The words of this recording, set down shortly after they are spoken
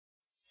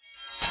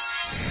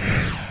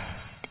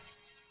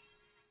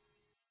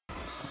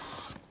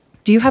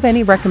Do you have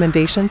any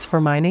recommendations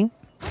for mining?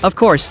 Of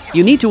course,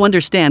 you need to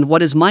understand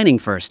what is mining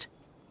first.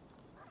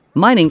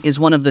 Mining is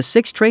one of the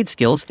 6 trade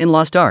skills in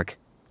Lost Ark.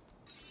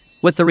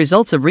 With the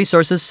results of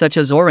resources such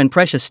as ore and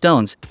precious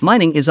stones,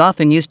 mining is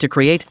often used to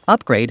create,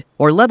 upgrade,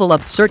 or level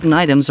up certain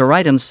items or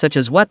items such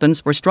as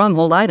weapons or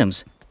stronghold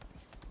items.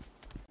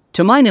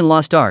 To mine in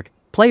Lost Ark,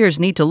 players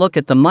need to look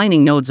at the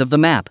mining nodes of the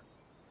map.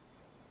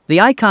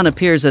 The icon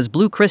appears as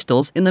blue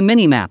crystals in the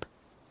mini-map.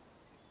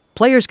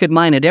 Players could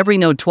mine at every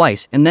node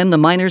twice and then the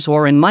miner's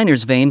ore and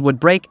miner's vein would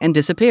break and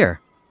disappear.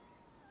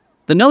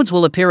 The nodes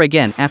will appear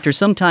again after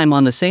some time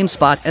on the same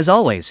spot as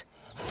always.